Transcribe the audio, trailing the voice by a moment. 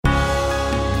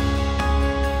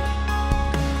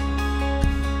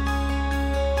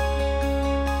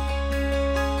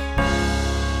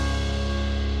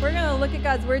look at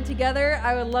God's word together,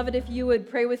 I would love it if you would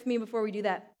pray with me before we do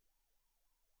that.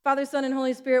 Father, Son, and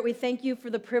Holy Spirit, we thank you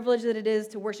for the privilege that it is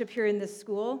to worship here in this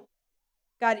school.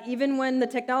 God, even when the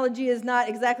technology is not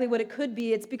exactly what it could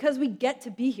be, it's because we get to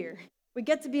be here. We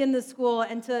get to be in this school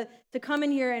and to come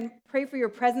in here and pray for your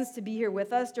presence to be here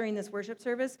with us during this worship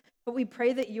service. But we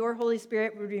pray that your Holy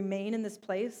Spirit would remain in this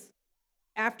place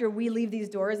after we leave these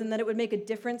doors, and that it would make a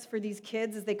difference for these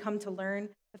kids as they come to learn,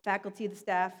 the faculty, the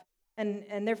staff,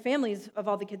 and their families of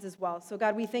all the kids as well. So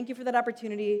God, we thank you for that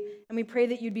opportunity, and we pray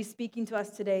that you'd be speaking to us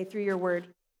today through your word.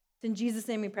 It's in Jesus'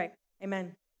 name we pray.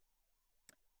 Amen.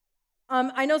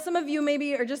 I know some of you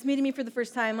maybe are just meeting me for the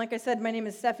first time. Like I said, my name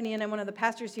is Stephanie, and I'm one of the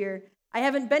pastors here. I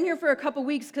haven't been here for a couple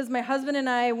weeks because my husband and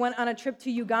I went on a trip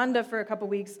to Uganda for a couple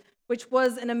weeks, which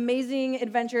was an amazing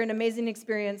adventure, an amazing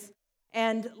experience.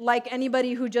 And like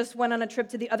anybody who just went on a trip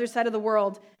to the other side of the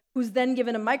world, who's then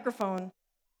given a microphone,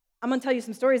 I'm going to tell you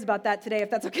some stories about that today,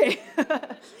 if that's okay.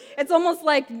 It's almost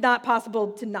like not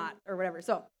possible to not, or whatever.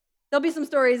 So there'll be some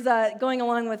stories going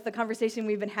along with the conversation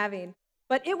we've been having.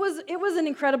 But it was an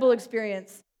incredible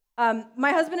experience.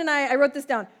 My husband and I wrote this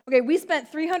down. Okay, we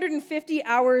spent 350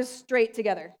 hours straight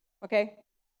together, okay?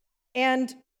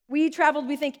 And we traveled,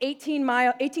 we think,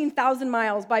 18,000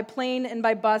 miles by plane and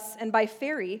by bus and by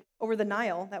ferry over the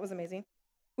Nile. That was amazing.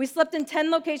 We slept in 10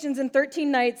 locations in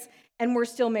 13 nights, and we're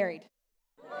still married.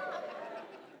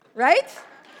 Right?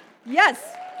 Yes.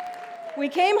 We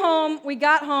came home, we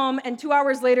got home, and 2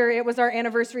 hours later, it was our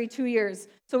anniversary, 2 years.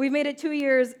 So we've made it 2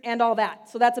 years and all that.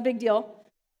 So that's a big deal.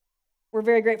 We're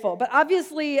very grateful. But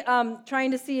obviously,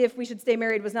 trying to see if we should stay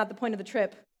married was not the point of the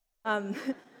trip.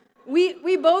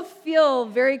 We both feel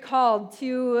very called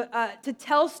to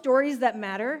tell stories that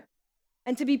matter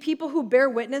and to be people who bear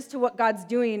witness to what God's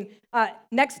doing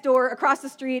next door, across the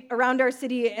street, around our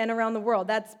city, and around the world.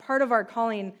 That's part of our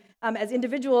calling as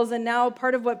individuals, and now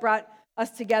part of what brought us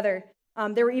together.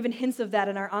 There were even hints of that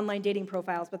in our online dating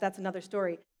profiles, but that's another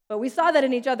story. But we saw that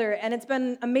in each other, and it's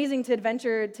been amazing to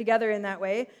adventure together in that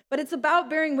way. But it's about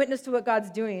bearing witness to what God's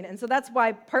doing, and so that's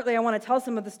why partly I want to tell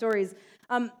some of the stories.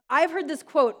 I've heard this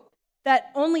quote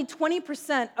that only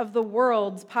 20% of the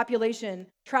world's population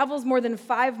travels more than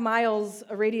 5 miles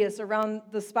a radius around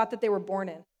the spot that they were born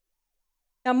in.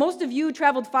 Now, most of you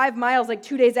traveled 5 miles like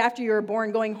 2 days after you were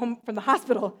born going home from the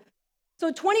hospital.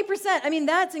 So 20%, I mean,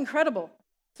 that's incredible.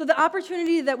 So the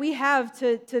opportunity that we have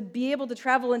to be able to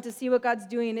travel and to see what God's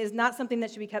doing is not something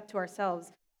that should be kept to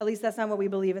ourselves. At least that's not what we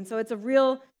believe. And so it's a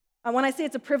real, when I say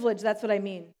it's a privilege, that's what I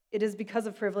mean. It is because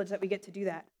of privilege that we get to do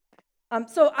that.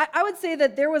 So I would say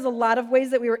that there was a lot of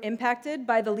ways that we were impacted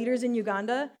by the leaders in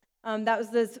Uganda. That was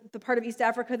the part of East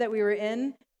Africa that we were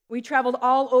in. We traveled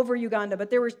all over Uganda, but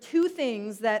there were 2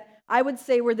 things that I would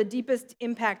say were the deepest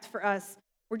impact for us.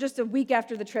 We're just a week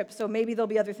after the trip, so maybe there'll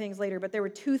be other things later, but there were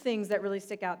 2 things that really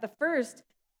stick out. The first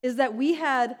is that we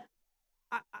had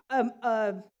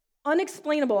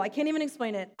unexplainable, I can't even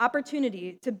explain it,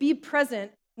 opportunity to be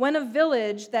present when a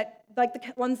village that, like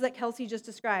the ones that Kelsey just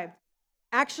described,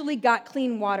 actually got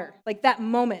clean water. Like that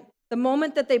moment, the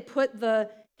moment that they put the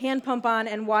hand pump on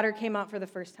and water came out for the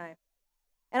first time.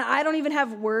 And I don't even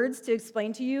have words to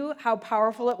explain to you how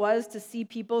powerful it was to see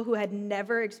people who had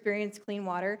never experienced clean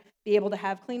water be able to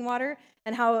have clean water,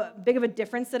 and how big of a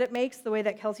difference that it makes, the way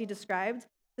that Kelsey described,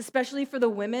 especially for the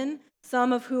women,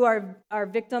 some of who are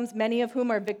victims, many of whom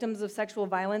are victims of sexual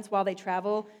violence while they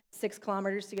travel 6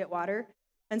 kilometers to get water.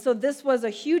 And so this was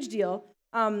a huge deal.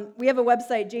 We have a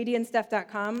website,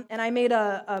 jdandsteph.com, and I made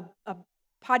a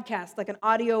podcast, like an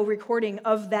audio recording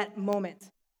of that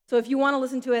moment. So if you want to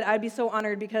listen to it, I'd be so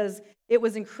honored, because it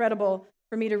was incredible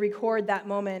for me to record that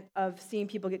moment of seeing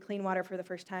people get clean water for the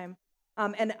first time.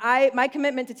 And my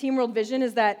commitment to Team World Vision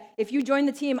is that if you join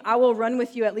the team, I will run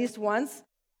with you at least once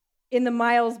in the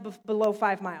miles below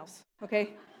 5 miles, okay?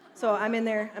 So I'm in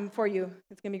there. I'm for you.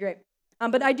 It's going to be great.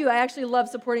 But I actually love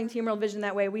supporting Team World Vision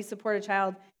that way. We support a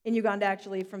child in Uganda,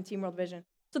 actually, from Team World Vision.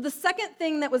 So the second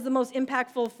thing that was the most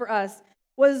impactful for us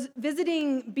was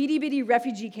visiting Bidi Bidi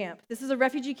refugee camp. This is a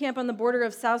refugee camp on the border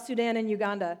of South Sudan and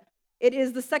Uganda. It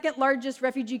is the second largest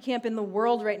refugee camp in the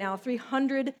world right now.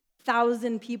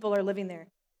 300,000 people are living there.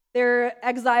 They're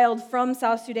exiled from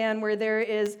South Sudan, where there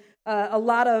is a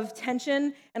lot of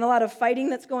tension and a lot of fighting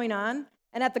that's going on.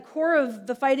 And at the core of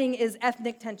the fighting is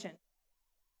ethnic tension.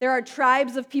 There are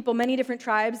tribes of people, many different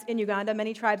tribes in Uganda,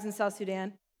 many tribes in South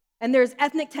Sudan. And there's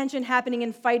ethnic tension happening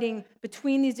and fighting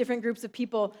between these different groups of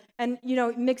people. And,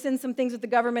 mix in some things with the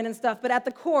government and stuff. But at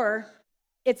the core,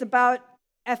 it's about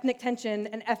ethnic tension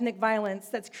and ethnic violence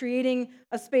that's creating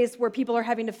a space where people are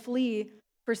having to flee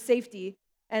for safety.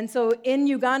 And so in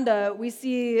Uganda, we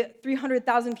see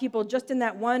 300,000 people just in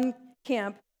that one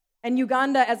camp And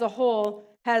Uganda as a whole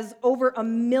has over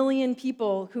 1 million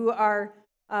people who are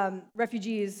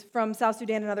refugees from South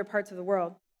Sudan and other parts of the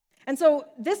world. And so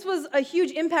this was a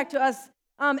huge impact to us.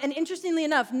 And interestingly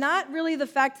enough, not really the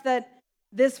fact that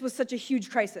this was such a huge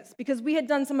crisis, because we had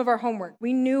done some of our homework.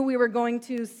 We knew we were going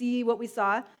to see what we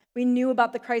saw. We knew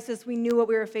about the crisis. We knew what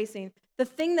we were facing. The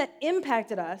thing that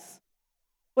impacted us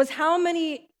was how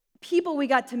many people we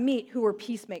got to meet who were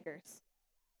peacemakers.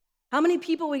 How many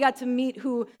people we got to meet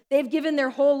who they've given their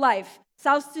whole life,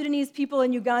 South Sudanese people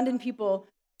and Ugandan people,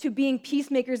 to being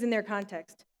peacemakers in their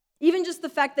context. Even just the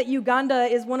fact that Uganda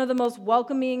is one of the most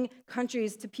welcoming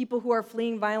countries to people who are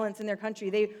fleeing violence in their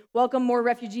country. They welcome more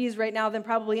refugees right now than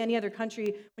probably any other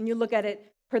country when you look at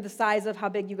it for the size of how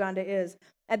big Uganda is.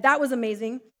 And that was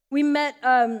amazing. We met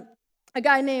a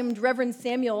guy named Reverend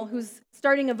Samuel, who's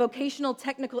starting a vocational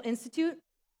technical institute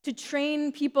to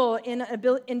train people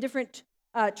in different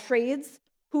trades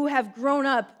who have grown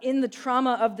up in the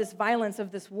trauma of this violence,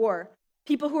 of this war.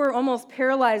 People who are almost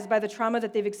paralyzed by the trauma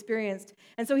that they've experienced.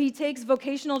 And so he takes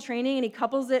vocational training and he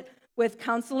couples it with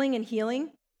counseling and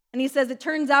healing. And he says it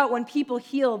turns out when people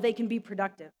heal, they can be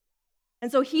productive.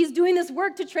 And so he's doing this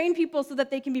work to train people so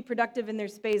that they can be productive in their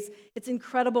space. It's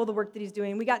incredible, the work that he's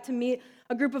doing. We got to meet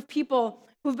a group of people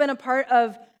who've been a part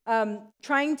of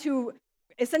trying to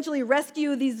essentially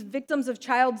rescue these victims of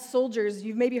child soldiers.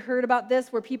 You've maybe heard about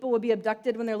this, where people would be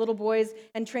abducted when they're little boys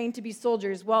and trained to be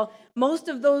soldiers. Well, most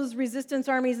of those resistance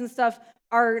armies and stuff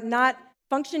are not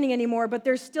functioning anymore, but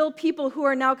there's still people who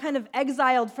are now kind of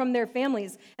exiled from their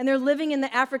families, and they're living in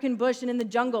the African bush and in the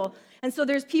jungle. And so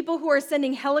there's people who are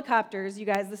sending helicopters, you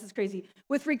guys, this is crazy,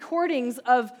 with recordings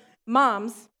of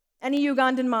moms, any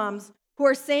Ugandan moms, who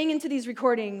are saying into these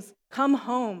recordings, "Come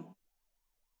home.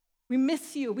 We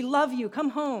miss you. We love you.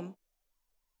 Come home."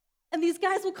 And these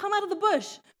guys will come out of the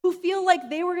bush who feel like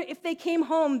if they came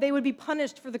home, they would be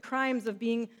punished for the crimes of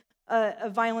being a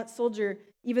violent soldier,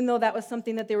 even though that was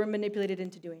something that they were manipulated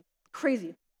into doing.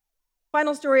 Crazy.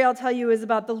 Final story I'll tell you is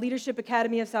about the Leadership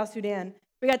Academy of South Sudan.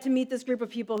 We got to meet this group of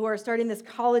people who are starting this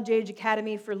college-age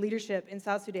academy for leadership in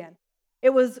South Sudan. It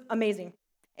was amazing.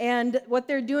 And what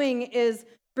they're doing is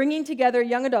bringing together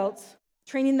young adults,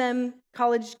 training them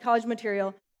college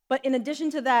material. But in addition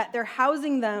to that, they're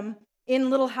housing them in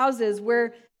little houses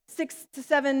where 6 to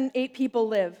 7, 8 people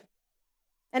live.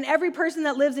 And every person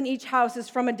that lives in each house is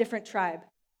from a different tribe.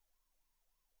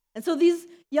 And so these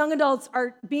young adults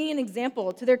are being an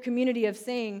example to their community of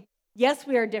saying, yes,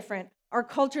 we are different. Our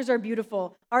cultures are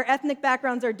beautiful. Our ethnic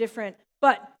backgrounds are different.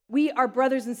 But we are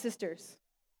brothers and sisters.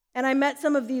 And I met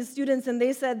some of these students, and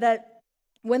they said that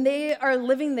when they are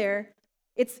living there,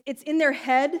 it's in their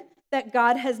head that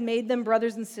God has made them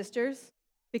brothers and sisters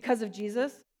because of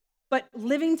Jesus, but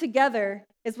living together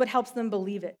is what helps them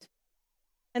believe it.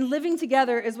 And living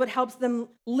together is what helps them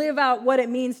live out what it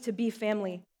means to be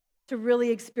family, to really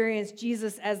experience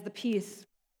Jesus as the peace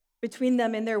between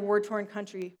them and their war-torn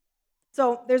country.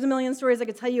 So there's a million stories I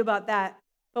could tell you about that,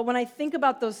 but when I think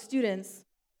about those students,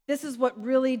 this is what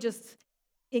really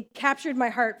it captured my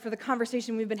heart for the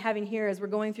conversation we've been having here as we're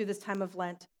going through this time of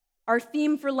Lent. Our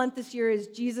theme for Lent this year is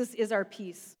Jesus is our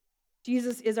peace.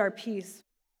 Jesus is our peace.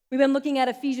 We've been looking at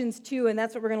Ephesians 2, and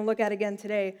that's what we're going to look at again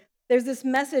today. There's this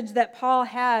message that Paul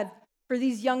had for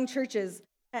these young churches,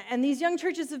 and these young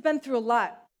churches have been through a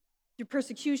lot, through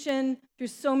persecution, through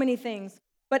so many things.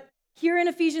 But here in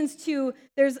Ephesians 2,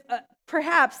 there's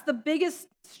perhaps the biggest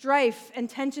strife and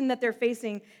tension that they're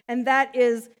facing, and that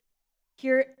is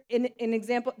here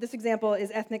this example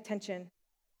is ethnic tension.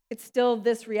 It's still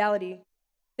this reality.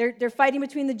 They're fighting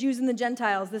between the Jews and the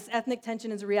Gentiles. This ethnic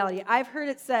tension is a reality. I've heard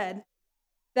it said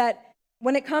that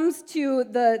when it comes to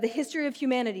the history of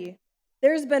humanity,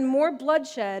 there's been more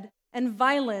bloodshed and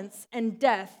violence and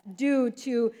death due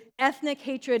to ethnic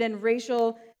hatred and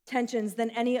racial tensions than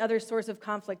any other source of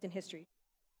conflict in history.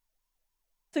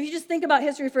 So if you just think about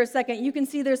history for a second, you can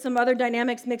see there's some other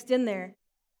dynamics mixed in there.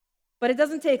 But it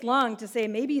doesn't take long to say,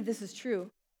 maybe this is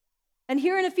true. And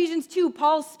here in Ephesians 2,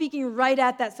 Paul's speaking right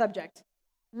at that subject.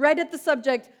 Right at the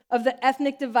subject of the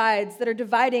ethnic divides that are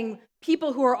dividing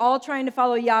people who are all trying to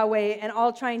follow Yahweh and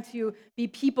all trying to be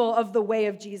people of the way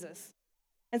of Jesus.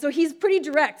 And so he's pretty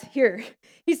direct here.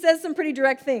 He says some pretty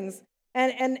direct things.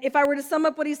 And if I were to sum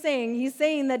up what he's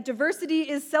saying that diversity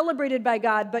is celebrated by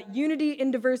God, but unity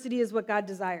in diversity is what God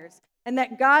desires. And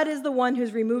that God is the one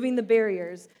who's removing the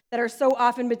barriers that are so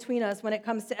often between us when it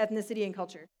comes to ethnicity and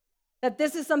culture. That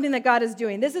this is something that God is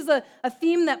doing. This is a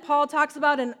theme that Paul talks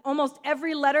about in almost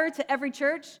every letter to every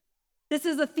church. This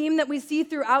is a theme that we see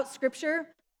throughout Scripture.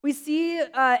 We see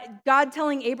God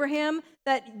telling Abraham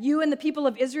that you and the people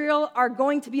of Israel are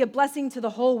going to be a blessing to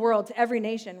the whole world, to every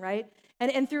nation, right?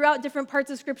 And throughout different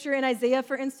parts of Scripture, in Isaiah,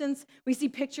 for instance, we see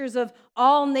pictures of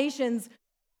all nations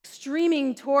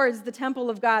streaming towards the temple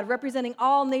of God, representing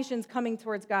all nations coming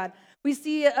towards God. We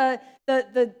see the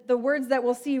words that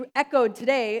we'll see echoed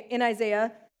today in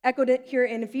Isaiah, echoed it here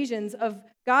in Ephesians, of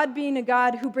God being a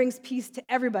God who brings peace to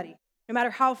everybody, no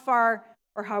matter how far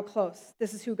or how close.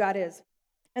 This is who God is.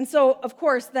 And so, of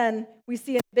course, then we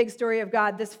see in the big story of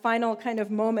God this final kind of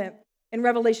moment in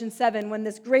Revelation 7 when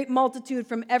this great multitude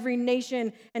from every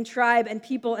nation and tribe and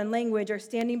people and language are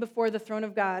standing before the throne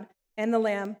of God and the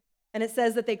Lamb. And it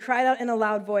says that they cried out in a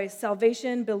loud voice,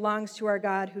 "Salvation belongs to our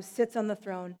God who sits on the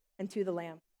throne and to the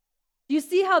Lamb." Do you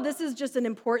see how this is just an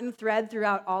important thread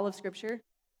throughout all of Scripture?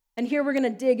 And here we're going to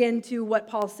dig into what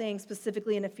Paul's saying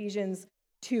specifically in Ephesians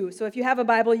 2. So if you have a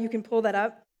Bible, you can pull that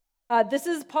up. This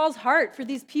is Paul's heart for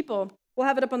these people. We'll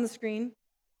have it up on the screen.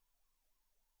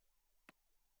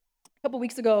 A couple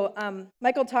weeks ago,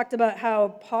 Michael talked about how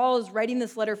Paul is writing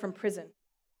this letter from prison.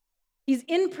 He's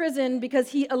in prison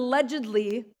because he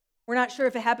allegedly, we're not sure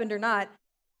if it happened or not,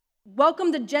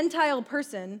 welcomed a Gentile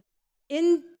person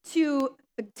into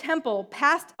the temple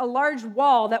past a large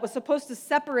wall that was supposed to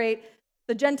separate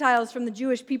the Gentiles from the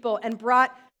Jewish people, and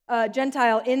brought a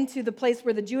Gentile into the place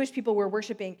where the Jewish people were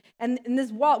worshiping. And in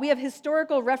this wall, we have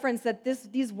historical reference that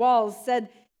these walls said,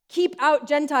 "Keep out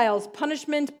Gentiles,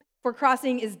 punishment for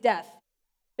crossing is death."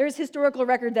 There's historical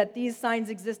record that these signs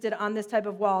existed on this type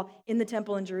of wall in the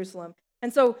temple in Jerusalem.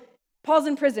 And so Paul's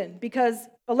in prison because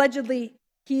allegedly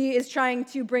he is trying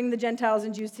to bring the Gentiles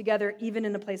and Jews together even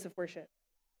in a place of worship.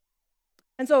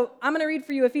 And so I'm going to read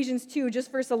for you Ephesians 2,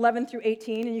 just verse 11 through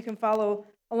 18, and you can follow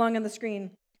along on the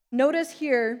screen. Notice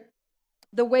here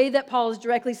the way that Paul is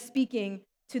directly speaking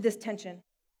to this tension.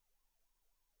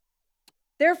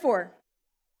 "Therefore,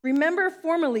 remember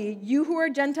formerly you who are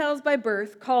Gentiles by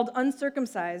birth, called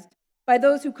uncircumcised by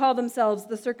those who call themselves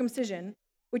the circumcision,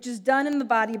 which is done in the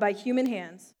body by human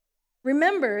hands.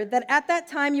 Remember that at that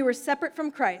time you were separate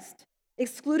from Christ,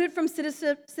 excluded from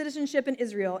citizenship in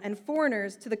Israel, and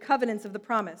foreigners to the covenants of the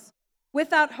promise,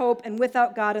 without hope and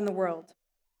without God in the world.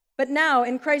 But now,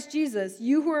 in Christ Jesus,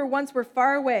 you who were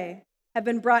far away have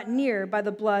been brought near by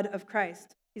the blood of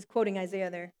Christ." He's quoting Isaiah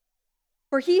there.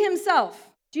 "For he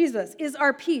himself, Jesus, is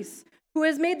our peace, who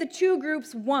has made the two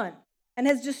groups one, and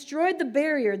has destroyed the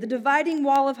barrier, the dividing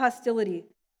wall of hostility,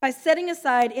 by setting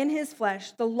aside in his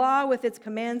flesh the law with its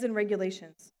commands and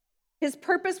regulations. His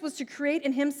purpose was to create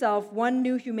in himself one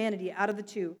new humanity out of the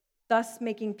two, thus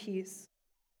making peace,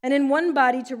 and in one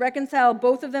body to reconcile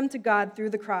both of them to God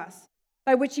through the cross,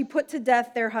 by which he put to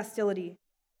death their hostility.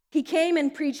 He came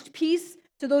and preached peace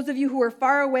to those of you who are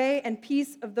far away and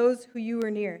peace of those who you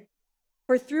are near.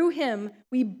 For through him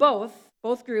we both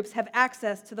groups have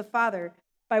access to the Father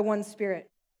by one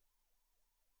Spirit."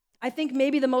 I think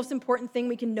maybe the most important thing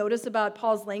we can notice about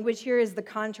Paul's language here is the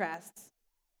contrasts.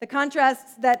 The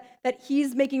contrasts that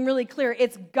he's making really clear.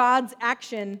 It's God's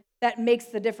action that makes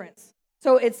the difference.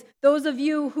 So it's those of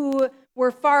you who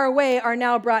were far away are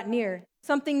now brought near.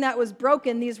 Something that was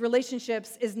broken, these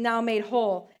relationships, is now made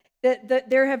whole.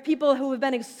 There have people who have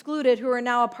been excluded who are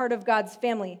now a part of God's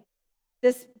family.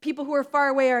 This people who are far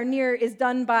away are near is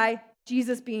done by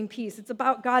Jesus being peace. It's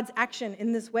about God's action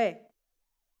in this way.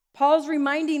 Paul's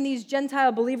reminding these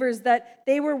Gentile believers that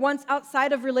they were once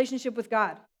outside of relationship with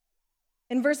God.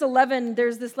 In verse 11,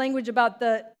 there's this language about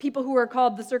the people who are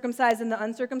called the circumcised and the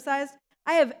uncircumcised.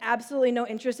 I have absolutely no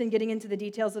interest in getting into the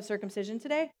details of circumcision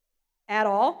today at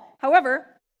all.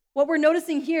 However, what we're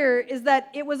noticing here is that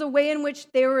it was a way in which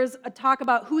there was a talk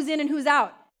about who's in and who's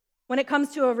out when it comes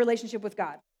to a relationship with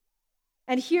God.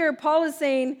 And here, Paul is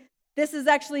saying this is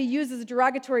actually used as a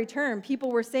derogatory term.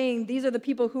 People were saying these are the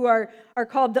people who are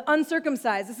called the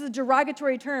uncircumcised. This is a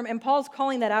derogatory term, and Paul's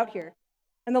calling that out here.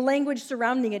 And the language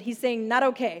surrounding it, he's saying not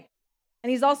okay. And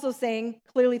he's also saying,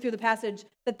 clearly through the passage,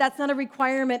 that that's not a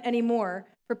requirement anymore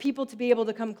for people to be able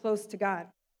to come close to God.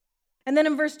 And then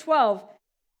in verse 12,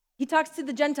 he talks to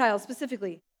the Gentiles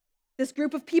specifically, this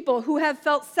group of people who have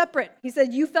felt separate. He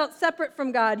said, you felt separate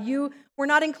from God. You were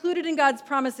not included in God's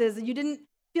promises. You didn't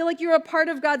feel like you were a part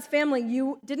of God's family.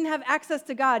 You didn't have access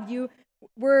to God. You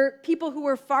were people who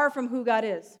were far from who God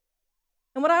is.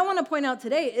 And what I want to point out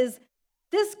today is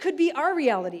this could be our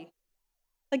reality.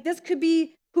 Like this could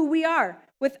be who we are.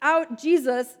 Without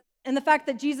Jesus and the fact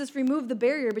that Jesus removed the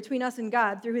barrier between us and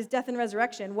God through his death and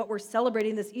resurrection, what we're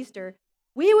celebrating this Easter,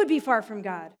 we would be far from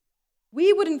God.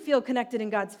 We wouldn't feel connected in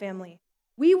God's family.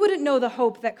 We wouldn't know the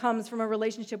hope that comes from a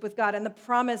relationship with God and the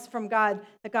promise from God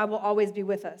that God will always be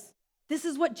with us. This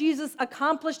is what Jesus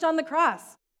accomplished on the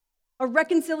cross, a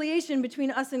reconciliation between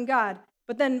us and God.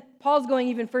 But then Paul's going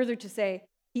even further to say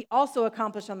he also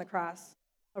accomplished on the cross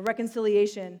a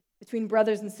reconciliation between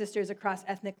brothers and sisters across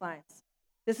ethnic lines.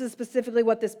 This is specifically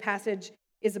what this passage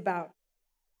is about.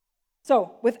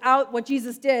 So, without what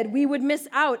Jesus did, we would miss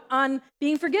out on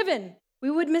being forgiven.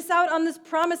 We would miss out on this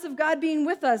promise of God being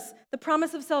with us, the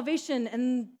promise of salvation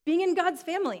and being in God's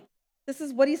family. This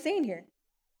is what he's saying here.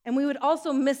 And we would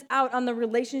also miss out on the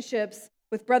relationships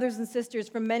with brothers and sisters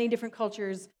from many different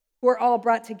cultures who are all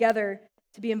brought together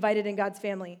to be invited in God's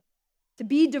family, to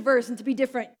be diverse and to be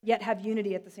different, yet have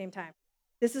unity at the same time.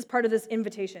 This is part of this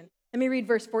invitation. Let me read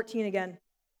verse 14 again.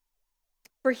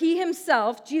 For he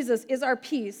himself, Jesus, is our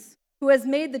peace, who has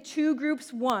made the two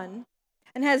groups one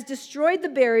and has destroyed the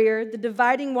barrier, the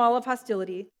dividing wall of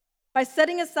hostility, by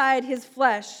setting aside his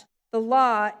flesh, the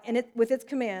law, and with its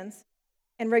commands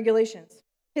and regulations.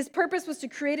 His purpose was to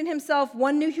create in himself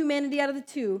one new humanity out of the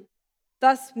two,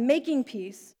 thus making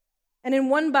peace, and in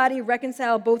one body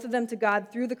reconcile both of them to God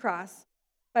through the cross,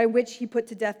 by which he put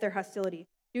to death their hostility.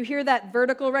 You hear that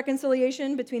vertical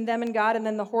reconciliation between them and God, and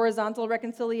then the horizontal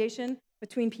reconciliation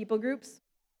between people groups?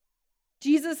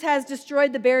 Jesus has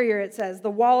destroyed the barrier, it says, the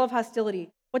wall of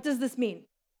hostility. What does this mean?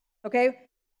 Okay?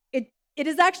 It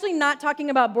is actually not talking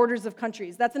about borders of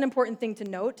countries. That's an important thing to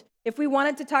note. If we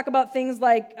wanted to talk about things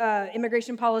like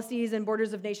immigration policies and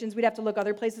borders of nations, we'd have to look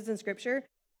other places in Scripture.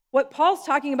 What Paul's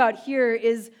talking about here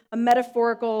is a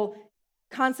metaphorical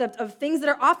concept of things that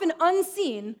are often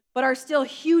unseen, but are still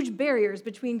huge barriers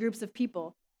between groups of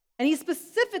people. And he's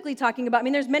specifically talking about,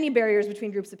 there's many barriers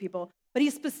between groups of people, but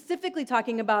he's specifically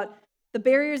talking about the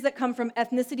barriers that come from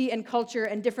ethnicity and culture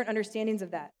and different understandings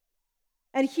of that.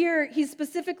 And here, he's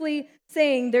specifically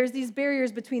saying there's these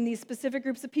barriers between these specific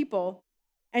groups of people,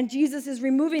 and Jesus is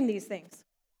removing these things.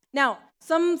 Now,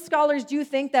 some scholars do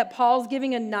think that Paul's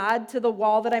giving a nod to the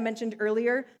wall that I mentioned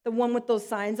earlier, the one with those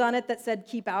signs on it that said,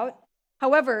 keep out.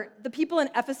 However, the people in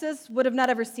Ephesus would have not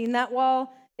ever seen that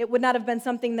wall. It would not have been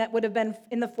something that would have been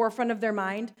in the forefront of their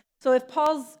mind. So if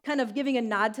Paul's kind of giving a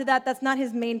nod to that, that's not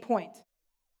his main point.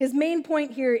 His main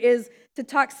point here is to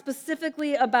talk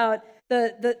specifically about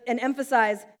and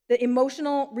emphasize the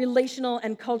emotional, relational,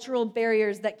 and cultural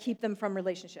barriers that keep them from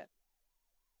relationship.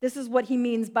 This is what he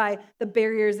means by the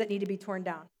barriers that need to be torn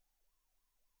down.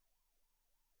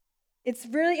 It's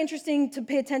really interesting to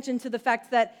pay attention to the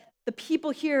fact that the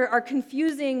people here are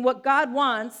confusing what God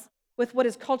wants with what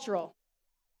is cultural.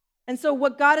 And so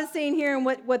what God is saying here and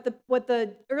what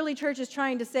the early church is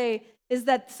trying to say is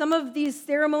that some of these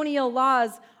ceremonial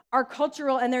laws are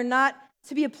cultural and they're not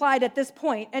to be applied at this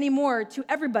point anymore to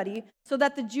everybody, so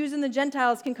that the Jews and the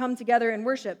Gentiles can come together and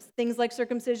worship. Things like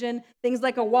circumcision, things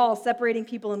like a wall separating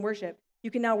people in worship.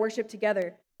 You can now worship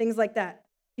together, things like that.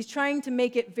 He's trying to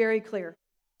make it very clear.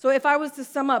 So if I was to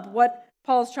sum up what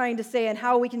Paul's trying to say and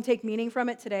how we can take meaning from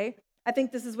it today, I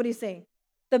think this is what he's saying.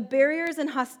 The barriers and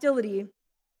hostility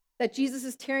that Jesus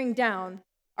is tearing down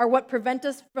are what prevent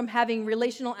us from having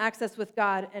relational access with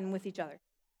God and with each other.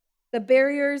 The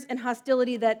barriers and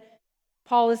hostility that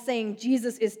Paul is saying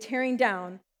Jesus is tearing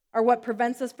down are what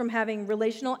prevents us from having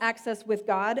relational access with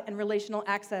God and relational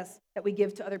access that we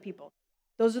give to other people.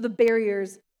 Those are the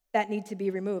barriers that need to be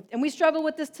removed. And we struggle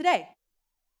with this today.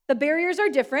 The barriers are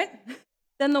different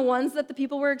than the ones that the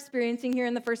people were experiencing here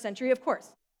in the first century, of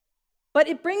course. But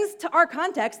it brings to our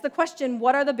context the question,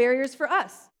 what are the barriers for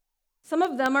us? Some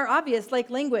of them are obvious, like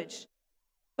language.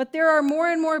 But there are more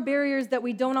and more barriers that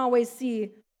we don't always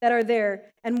see that are there.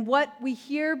 And what we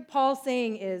hear Paul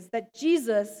saying is that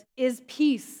Jesus is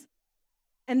peace.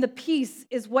 And the peace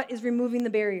is what is removing the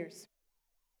barriers.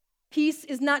 Peace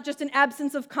is not just an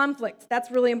absence of conflict. That's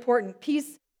really important.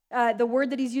 Peace, the word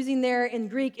that he's using there in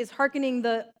Greek, is hearkening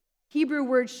the Hebrew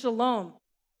word shalom.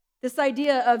 This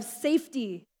idea of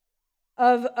safety,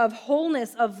 of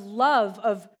wholeness, of love,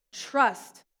 of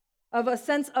trust, of a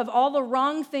sense of all the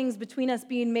wrong things between us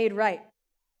being made right.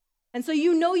 And so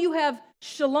you know you have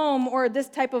shalom, or this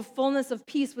type of fullness of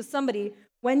peace with somebody,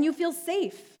 when you feel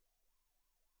safe,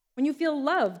 when you feel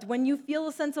loved, when you feel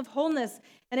a sense of wholeness,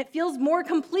 and it feels more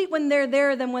complete when they're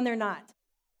there than when they're not.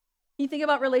 You think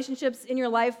about relationships in your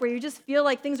life where you just feel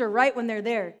like things are right when they're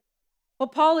there.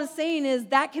 What Paul is saying is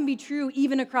that can be true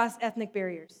even across ethnic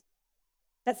barriers.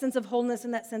 That sense of wholeness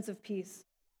and that sense of peace.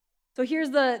 So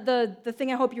here's the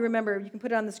thing I hope you remember. You can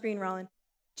put it on the screen, Rollin.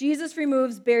 Jesus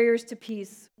removes barriers to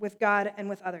peace with God and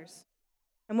with others.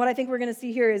 And what I think we're going to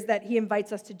see here is that he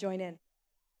invites us to join in.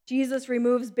 Jesus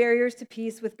removes barriers to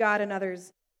peace with God and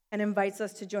others and invites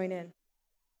us to join in.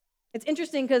 It's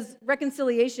interesting because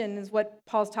reconciliation is what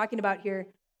Paul's talking about here.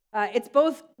 It's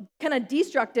both kind of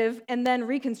destructive and then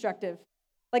reconstructive.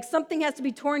 Like something has to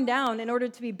be torn down in order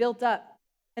to be built up.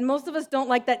 And most of us don't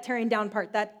like that tearing down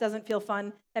part. That doesn't feel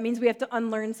fun. That means we have to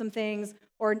unlearn some things,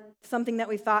 or something that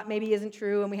we thought maybe isn't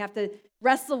true, and we have to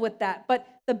wrestle with that. But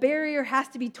the barrier has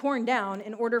to be torn down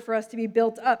in order for us to be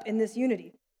built up in this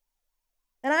unity.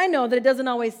 And I know that it doesn't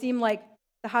always seem like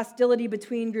the hostility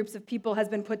between groups of people has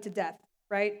been put to death,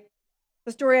 right?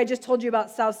 The story I just told you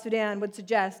about South Sudan would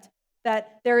suggest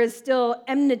that there is still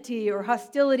enmity or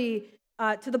hostility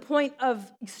to the point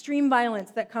of extreme violence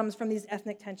that comes from these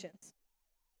ethnic tensions.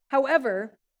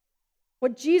 However,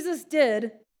 what Jesus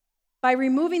did by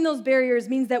removing those barriers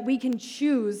means that we can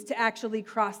choose to actually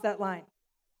cross that line.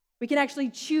 We can actually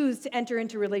choose to enter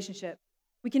into relationship.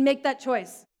 We can make that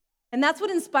choice. And that's what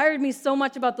inspired me so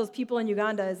much about those people in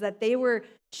Uganda, is that they were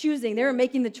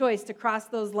making the choice to cross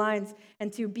those lines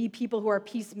and to be people who are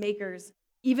peacemakers,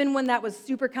 even when that was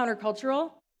super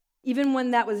countercultural, even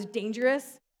when that was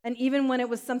dangerous, and even when it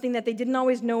was something that they didn't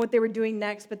always know what they were doing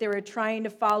next, but they were trying to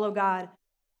follow God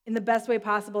in the best way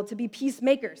possible, to be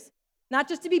peacemakers. Not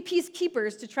just to be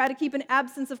peacekeepers, to try to keep an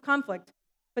absence of conflict,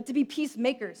 but to be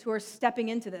peacemakers who are stepping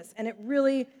into this. And it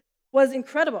really was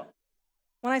incredible.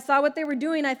 When I saw what they were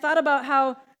doing, I thought about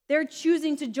how they're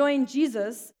choosing to join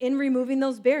Jesus in removing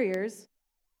those barriers.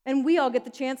 And we all get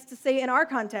the chance to say, in our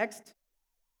context,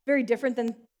 very different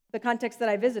than the context that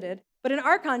I visited, but in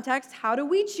our context, how do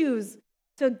we choose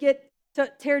to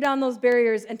tear down those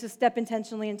barriers and to step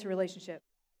intentionally into relationship?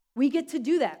 We get to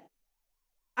do that.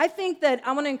 I think that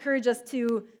I want to encourage us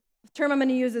to, the term I'm going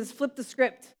to use is flip the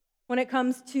script when it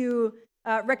comes to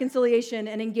reconciliation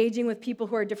and engaging with people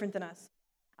who are different than us.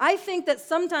 I think that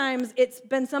sometimes it's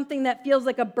been something that feels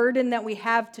like a burden that we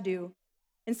have to do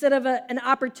instead of an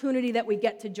opportunity that we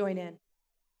get to join in.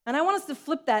 And I want us to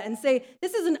flip that and say,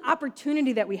 this is an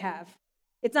opportunity that we have.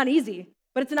 It's not easy,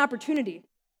 but it's an opportunity.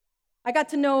 I got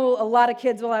to know a lot of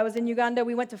kids while I was in Uganda.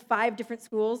 We went to 5 different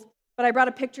schools, but I brought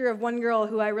a picture of one girl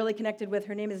who I really connected with.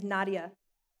 Her name is Nadia,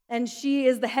 and she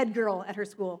is the head girl at her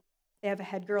school. They have a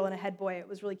head girl and a head boy. It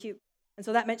was really cute. And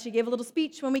so that meant she gave a little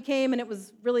speech when we came, and it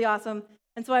was really awesome.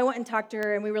 And so I went and talked to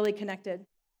her, and we really connected.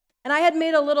 And I had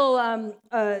made a little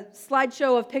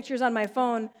slideshow of pictures on my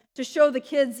phone to show the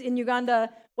kids in Uganda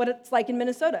what it's like in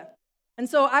Minnesota. And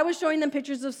so I was showing them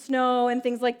pictures of snow and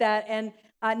things like that, and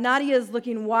Nadia is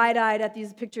looking wide-eyed at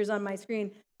these pictures on my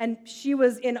screen, and she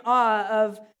was in awe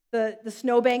of the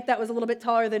snowbank that was a little bit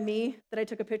taller than me that I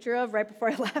took a picture of right before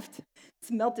I left. It's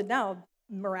melted now,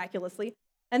 miraculously.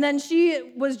 And then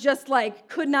she was just like,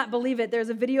 could not believe it. There's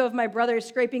a video of my brother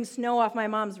scraping snow off my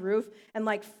mom's roof and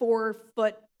like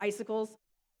 4-foot icicles.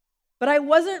 But I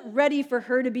wasn't ready for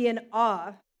her to be in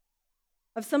awe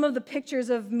of some of the pictures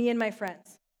of me and my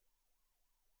friends.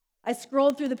 I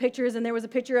scrolled through the pictures, and there was a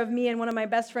picture of me and one of my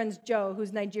best friends, Joe,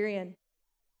 who's Nigerian.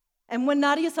 And when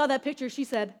Nadia saw that picture, she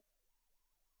said,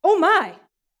 "Oh my,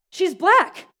 she's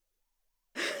black."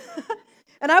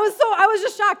 And I was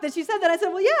just shocked that she said that. I said,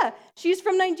 "Well, yeah, she's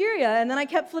from Nigeria." And then I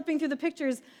kept flipping through the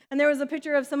pictures, and there was a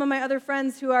picture of some of my other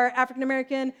friends who are African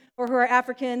American or who are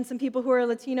African, some people who are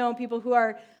Latino, people who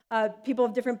are people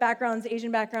of different backgrounds,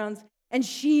 Asian backgrounds, and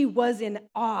she was in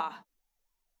awe.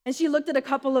 And she looked at a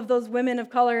couple of those women of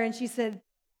color, and she said,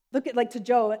 to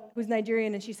Joe, who's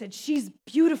Nigerian, and she said, "She's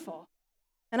beautiful."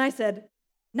 And I said,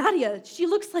 "Nadia, she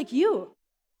looks like you.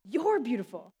 You're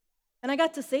beautiful." And I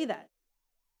got to say that.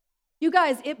 You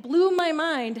guys, it blew my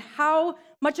mind how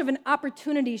much of an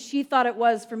opportunity she thought it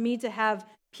was for me to have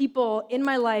people in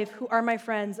my life who are my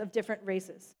friends of different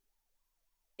races.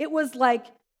 It was like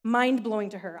mind-blowing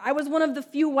to her. I was one of the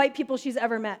few white people she's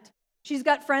ever met. She's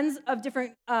got friends of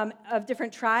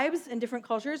different tribes and different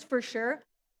cultures, for sure.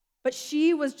 But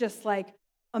she was just like,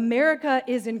 America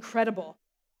is incredible.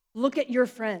 Look at your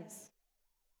friends.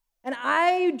 And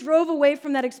I drove away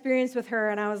from that experience with her,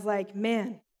 and I was like,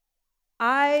 man,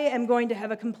 I am going to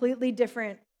have a completely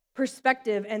different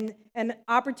perspective and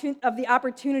of the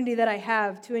opportunity that I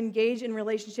have to engage in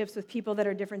relationships with people that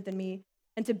are different than me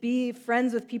and to be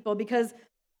friends with people, because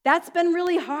that's been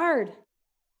really hard.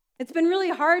 It's been really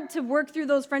hard to work through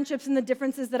those friendships and the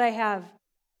differences that I have.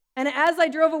 And as I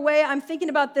drove away, I'm thinking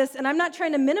about this, and I'm not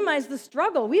trying to minimize the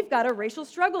struggle. We've got a racial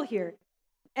struggle here.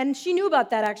 And she knew about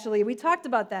that, actually. We talked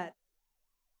about that.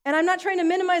 And I'm not trying to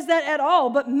minimize that at all,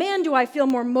 but man, do I feel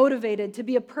more motivated to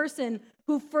be a person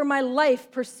who, for my life,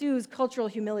 pursues cultural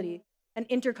humility and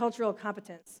intercultural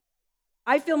competence.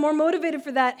 I feel more motivated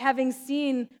for that, having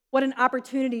seen what an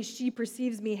opportunity she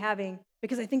perceives me having,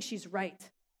 because I think she's right.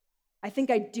 I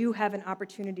think I do have an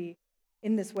opportunity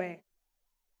in this way.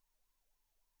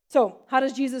 So, how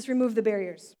does Jesus remove the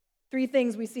barriers? 3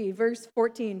 things we see. Verse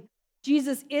 14,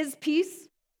 Jesus is peace.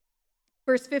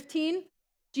 Verse 15,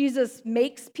 Jesus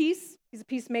makes peace. He's a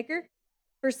peacemaker.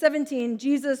 Verse 17,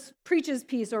 Jesus preaches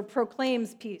peace or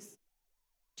proclaims peace.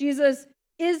 Jesus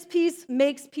is peace,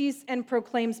 makes peace, and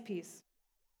proclaims peace.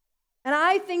 And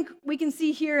I think we can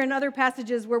see here in other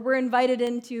passages where we're invited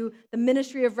into the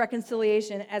ministry of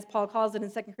reconciliation, as Paul calls it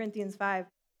in 2 Corinthians 5.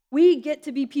 We get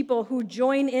to be people who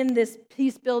join in this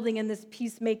peace building and this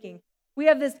peacemaking. We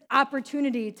have this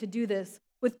opportunity to do this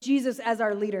with Jesus as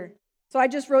our leader. So I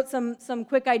just wrote some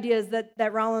quick ideas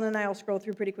that Roland and I will scroll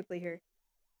through pretty quickly here.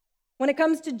 When it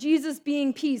comes to Jesus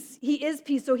being peace, he is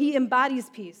peace, so he embodies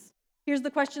peace. Here's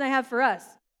the question I have for us.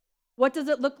 What does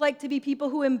it look like to be people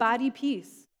who embody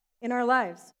peace in our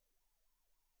lives?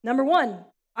 Number one,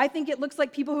 I think it looks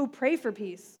like people who pray for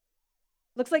peace.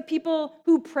 Looks like people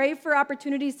who pray for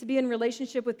opportunities to be in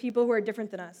relationship with people who are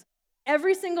different than us.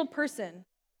 Every single person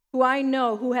who I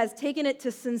know who has taken it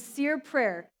to sincere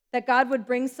prayer that God would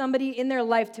bring somebody in their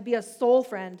life to be a soul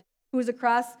friend who is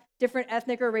across different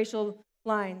ethnic or racial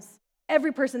lines.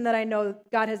 Every person that I know,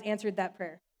 God has answered that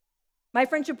prayer. My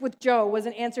friendship with Jo was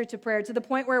an answer to prayer to the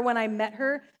point where when I met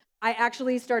her, I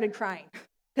actually started crying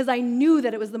because I knew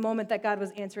that it was the moment that God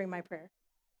was answering my prayer.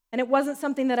 And it wasn't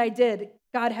something that I did.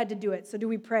 God had to do it. So do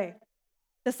we pray?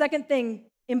 The second thing,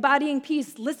 embodying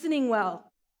peace, listening well.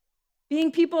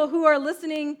 Being people who are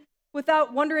listening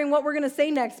without wondering what we're going to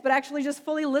say next, but actually just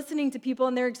fully listening to people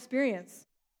and their experience.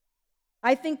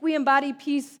 I think we embody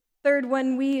peace, third,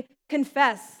 when we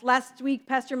confess. Last week,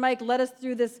 Pastor Mike led us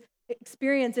through this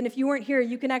experience, and if you weren't here,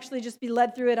 you can actually just be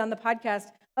led through it on the podcast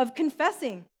of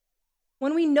confessing.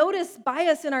 When we notice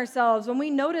bias in ourselves, when we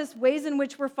notice ways in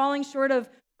which we're falling short of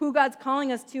who God's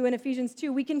calling us to in Ephesians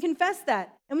 2, we can confess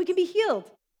that, and we can be healed.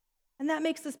 And that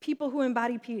makes us people who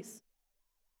embody peace.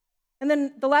 And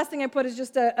then the last thing I put is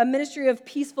just a ministry of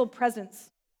peaceful presence.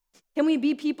 Can we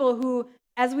be people who,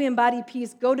 as we embody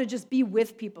peace, go to just be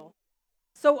with people?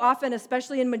 So often,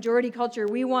 especially in majority culture,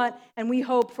 we want and we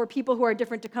hope for people who are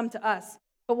different to come to us.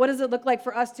 But what does it look like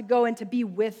for us to go and to be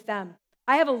with them?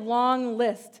 I have a long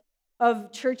list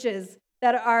of churches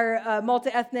that are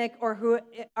multi-ethnic or who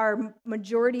are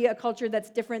majority a culture that's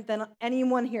different than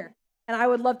anyone here. And I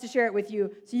would love to share it with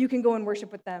you so you can go and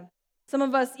worship with them. Some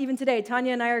of us, even today,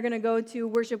 Tanya and I are going to go to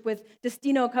worship with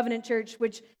Destino Covenant Church,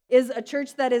 which is a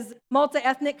church that is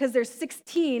multi-ethnic because there's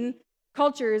 16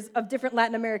 cultures of different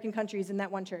Latin American countries in that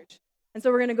one church. And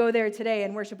so we're going to go there today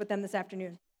and worship with them this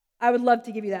afternoon. I would love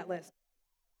to give you that list.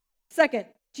 Second,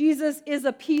 Jesus is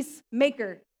a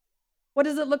peacemaker. What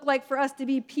does it look like for us to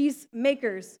be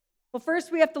peacemakers? Well,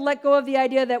 first we have to let go of the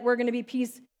idea that we're going to be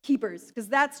peacekeepers, because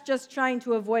that's just trying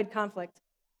to avoid conflict.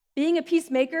 Being a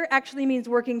peacemaker actually means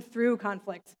working through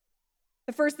conflict.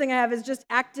 The first thing I have is just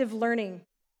active learning.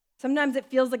 Sometimes it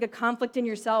feels like a conflict in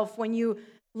yourself when you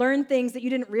learn things that you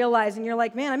didn't realize, and you're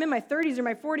like, man, I'm in my 30s or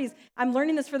my 40s. I'm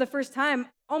learning this for the first time.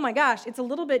 Oh my gosh, it's a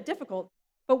little bit difficult.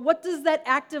 But what does that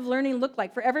active learning look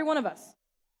like for every one of us?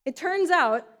 It turns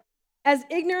out, as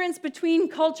ignorance between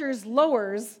cultures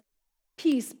lowers,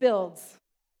 peace builds.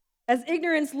 As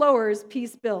ignorance lowers,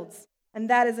 peace builds. And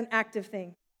that is an active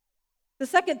thing. The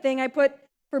second thing I put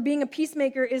for being a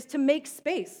peacemaker is to make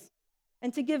space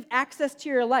and to give access to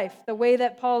your life, the way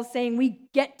that Paul is saying we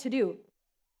get to do.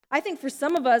 I think for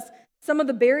some of us, some of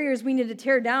the barriers we need to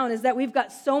tear down is that we've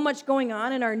got so much going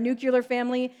on in our nuclear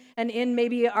family and in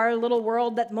maybe our little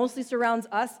world that mostly surrounds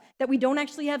us that we don't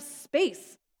actually have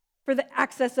space for the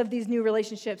access of these new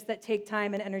relationships that take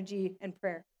time and energy and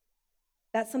prayer.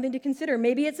 That's something to consider.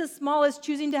 Maybe it's as small as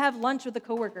choosing to have lunch with a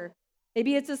coworker.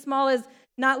 Maybe it's as small as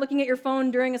not looking at your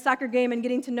phone during a soccer game and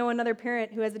getting to know another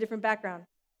parent who has a different background.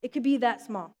 It could be that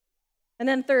small. And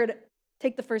then third,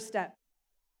 take the first step.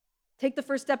 Take the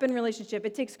first step in relationship.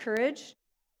 It takes courage.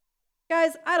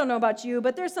 Guys, I don't know about you,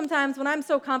 but there's sometimes when I'm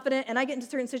so confident and I get into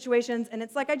certain situations and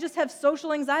it's like I just have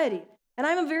social anxiety. And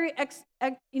I'm a very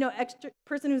extra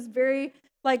person who's very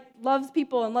loves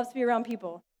people and loves to be around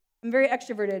people. I'm very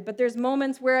extroverted, but there's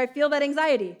moments where I feel that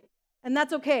anxiety, and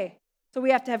that's okay. So we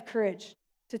have to have courage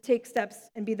to take steps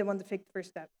and be the one to take the first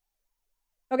step.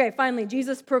 Okay, finally,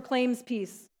 Jesus proclaims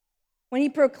peace. When he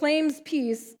proclaims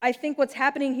peace, I think what's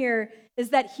happening here is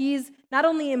that he's not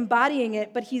only embodying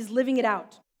it, but he's living it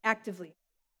out actively.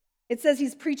 It says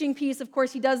he's preaching peace. Of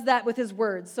course, he does that with his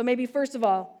words. So maybe first of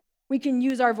all, we can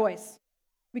use our voice.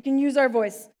 We can use our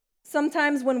voice.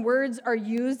 Sometimes when words are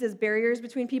used as barriers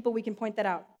between people, we can point that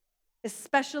out,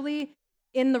 especially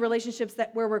in the relationships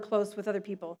where we're close with other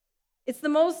people. It's the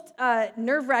most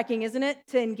nerve-wracking, isn't it,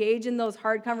 to engage in those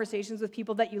hard conversations with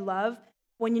people that you love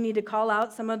when you need to call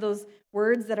out some of those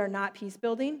words that are not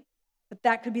peace-building. But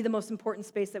that could be the most important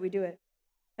space that we do it.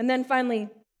 And then finally,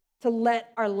 to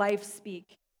let our life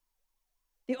speak.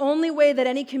 The only way that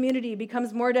any community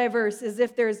becomes more diverse is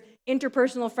if there's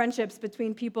interpersonal friendships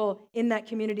between people in that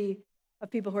community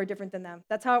of people who are different than them.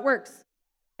 That's how it works.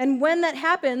 And when that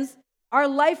happens, our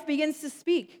life begins to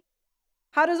speak.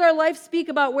 How does our life speak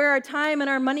about where our time and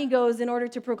our money goes in order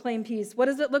to proclaim peace? What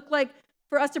does it look like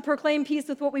for us to proclaim peace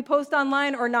with what we post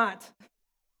online or not?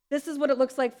 This is what it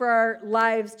looks like for our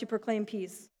lives to proclaim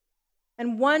peace.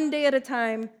 And one day at a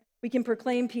time, we can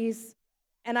proclaim peace.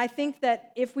 And I think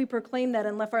that if we proclaim that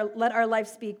and let our life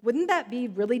speak, wouldn't that be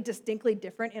really distinctly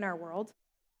different in our world?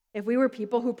 If we were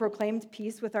people who proclaimed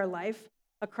peace with our life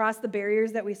across the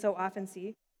barriers that we so often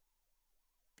see?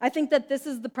 I think that this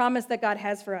is the promise that God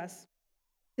has for us,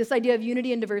 this idea of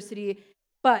unity and diversity,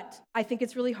 but I think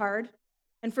it's really hard.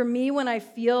 And for me, when I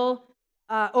feel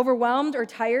overwhelmed or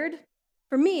tired,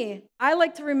 for me, I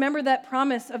like to remember that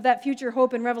promise of that future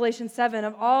hope in Revelation 7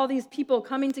 of all these people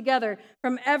coming together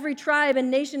from every tribe and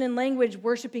nation and language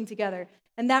worshiping together.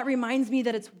 And that reminds me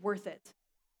that it's worth it.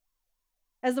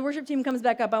 As the worship team comes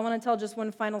back up, I want to tell just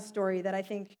one final story that I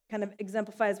think kind of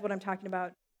exemplifies what I'm talking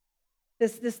about.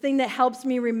 This thing that helps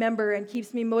me remember and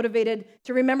keeps me motivated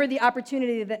to remember the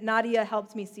opportunity that Nadia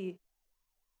helped me see.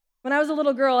 When I was a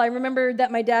little girl, I remembered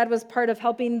that my dad was part of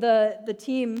helping the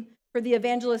team for the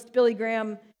evangelist Billy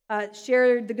Graham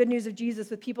share the good news of Jesus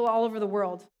with people all over the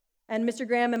world. And Mr.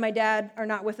 Graham and my dad are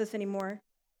not with us anymore.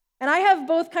 And I have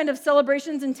both kind of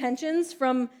celebrations and tensions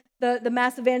from the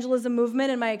mass evangelism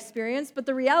movement and my experience, but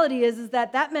the reality is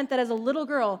that meant that as a little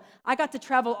girl, I got to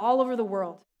travel all over the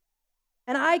world.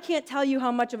 And I can't tell you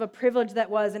how much of a privilege that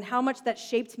was and how much that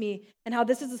shaped me and how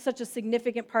this is such a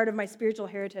significant part of my spiritual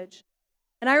heritage.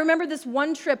 And I remember this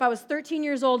one trip, I was 13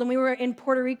 years old, and we were in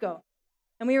Puerto Rico.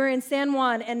 And we were in San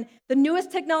Juan, and the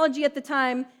newest technology at the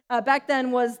time, back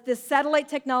then, was this satellite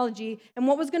technology. And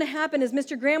what was going to happen is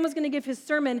Mr. Graham was going to give his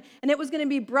sermon, and it was going to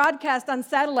be broadcast on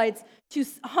satellites to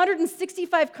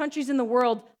 165 countries in the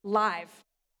world live.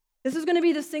 This was going to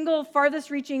be the single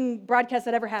farthest-reaching broadcast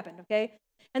that ever happened, okay?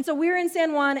 And so we were in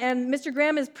San Juan, and Mr.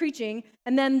 Graham is preaching,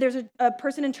 and then there's a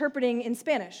person interpreting in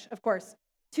Spanish, of course,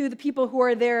 to the people who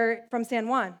are there from San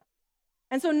Juan.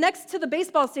 And so next to the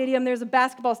baseball stadium, there's a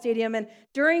basketball stadium, and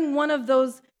during one of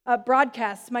those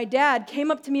broadcasts, my dad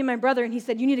came up to me and my brother, and he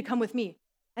said, "You need to come with me."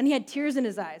 And he had tears in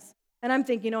his eyes. And I'm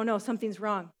thinking, oh no, something's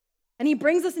wrong. And he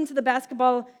brings us into the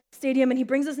basketball stadium, and he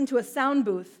brings us into a sound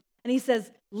booth, and he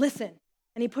says, "Listen."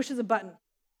 And he pushes a button.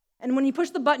 And when he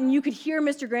pushed the button, you could hear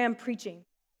Mr. Graham preaching.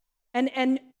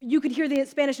 And you could hear the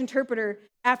Spanish interpreter.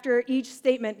 After each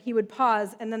statement, he would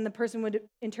pause, and then the person would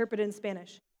interpret it in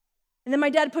Spanish. And then my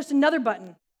dad pushed another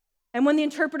button. And when the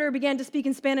interpreter began to speak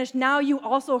in Spanish, now you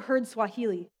also heard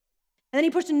Swahili. And then he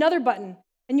pushed another button,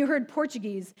 and you heard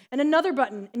Portuguese. And another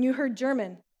button, and you heard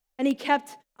German. And he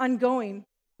kept on going,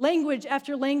 language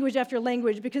after language after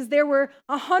language, because there were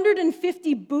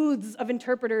 150 booths of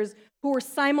interpreters who were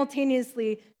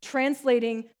simultaneously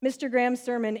translating Mr. Graham's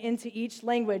sermon into each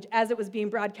language as it was being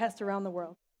broadcast around the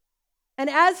world. And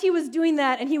as he was doing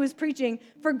that and he was preaching,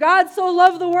 "For God so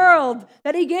loved the world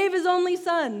that he gave his only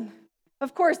son."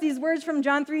 Of course, these words from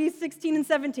John 3:16 and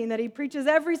 17 that he preaches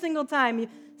every single time.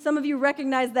 Some of you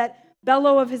recognize that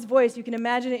bellow of his voice. You can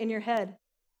imagine it in your head.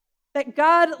 That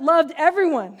God loved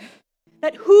everyone.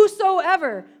 That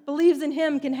whosoever believes in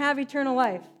him can have eternal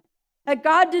life. That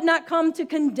God did not come to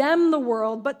condemn the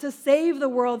world, but to save the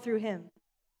world through him.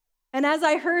 And as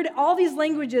I heard all these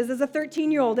languages as a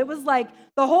 13-year-old, it was like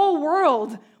the whole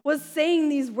world was saying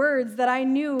these words that I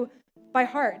knew by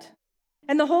heart.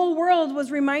 And the whole world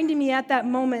was reminding me at that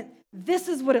moment, this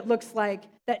is what it looks like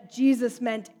that Jesus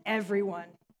meant everyone.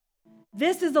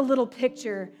 This is a little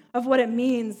picture of what it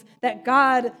means that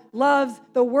God loves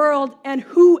the world and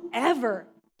whoever,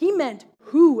 he meant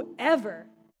whoever,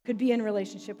 could be in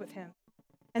relationship with him.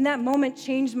 And that moment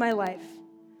changed my life.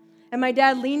 And my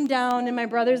dad leaned down in my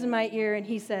brother's in my ear and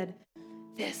he said,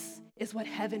 "This is what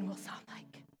heaven will sound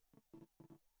like."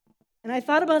 And I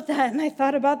thought about that, and I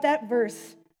thought about that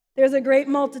verse. There's a great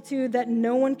multitude that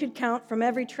no one could count from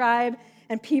every tribe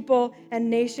and people and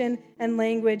nation and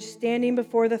language standing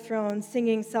before the throne,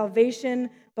 singing, "Salvation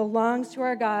belongs to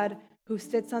our God who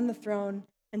sits on the throne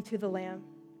and to the Lamb."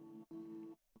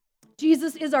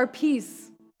 Jesus is our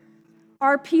peace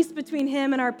between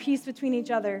him and our peace between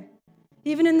each other.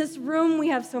 Even in this room, we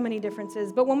have so many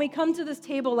differences, but when we come to this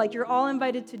table, like you're all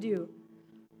invited to do,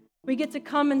 we get to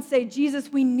come and say,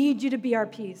 "Jesus, we need you to be our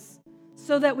peace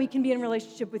so that we can be in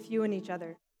relationship with you and each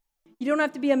other." You don't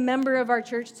have to be a member of our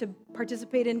church to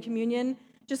participate in communion.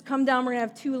 Just come down. We're going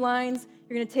to have 2 lines.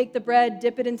 You're going to take the bread,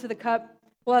 dip it into the cup.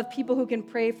 We'll have people who can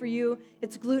pray for you.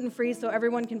 It's gluten-free, so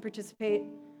everyone can participate.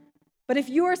 But if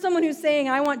you are someone who's saying,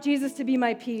 "I want Jesus to be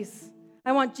my peace.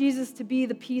 I want Jesus to be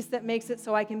the peace that makes it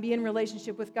so I can be in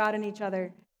relationship with God and each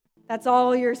other," that's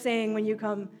all you're saying when you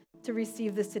come to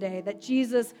receive this today, that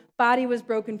Jesus' body was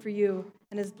broken for you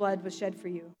and his blood was shed for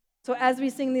you. So as we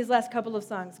sing these last couple of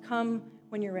songs, come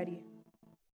when you're ready.